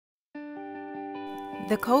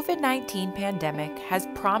The COVID-19 pandemic has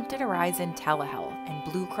prompted a rise in telehealth, and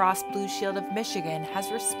Blue Cross Blue Shield of Michigan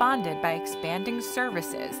has responded by expanding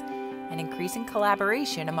services and increasing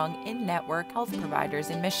collaboration among in-network health providers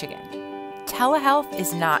in Michigan. Telehealth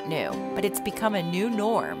is not new, but it's become a new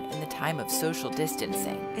norm in the time of social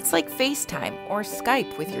distancing. It's like FaceTime or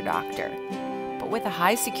Skype with your doctor, but with a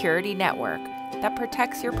high-security network that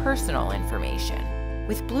protects your personal information.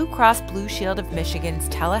 With Blue Cross Blue Shield of Michigan's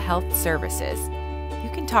telehealth services, you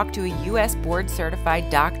can talk to a U.S. board-certified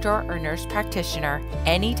doctor or nurse practitioner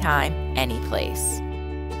anytime, anyplace.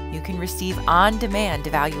 You can receive on-demand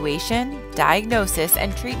evaluation, diagnosis,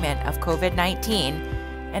 and treatment of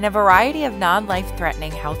COVID-19 and a variety of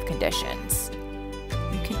non-life-threatening health conditions.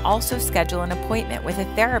 You can also schedule an appointment with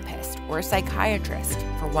a therapist or a psychiatrist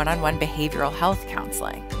for one-on-one behavioral health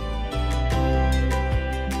counseling.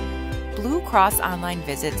 Blue Cross Online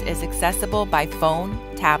Visits is accessible by phone,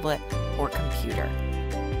 tablet, or computer.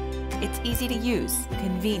 It's easy to use,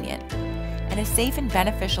 convenient, and a safe and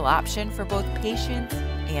beneficial option for both patients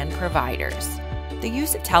and providers. The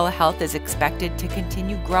use of telehealth is expected to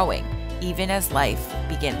continue growing even as life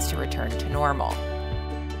begins to return to normal.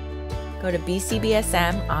 Go to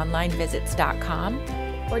bcbsmonlinevisits.com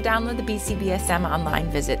or download the BCBSM Online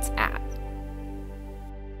Visits app.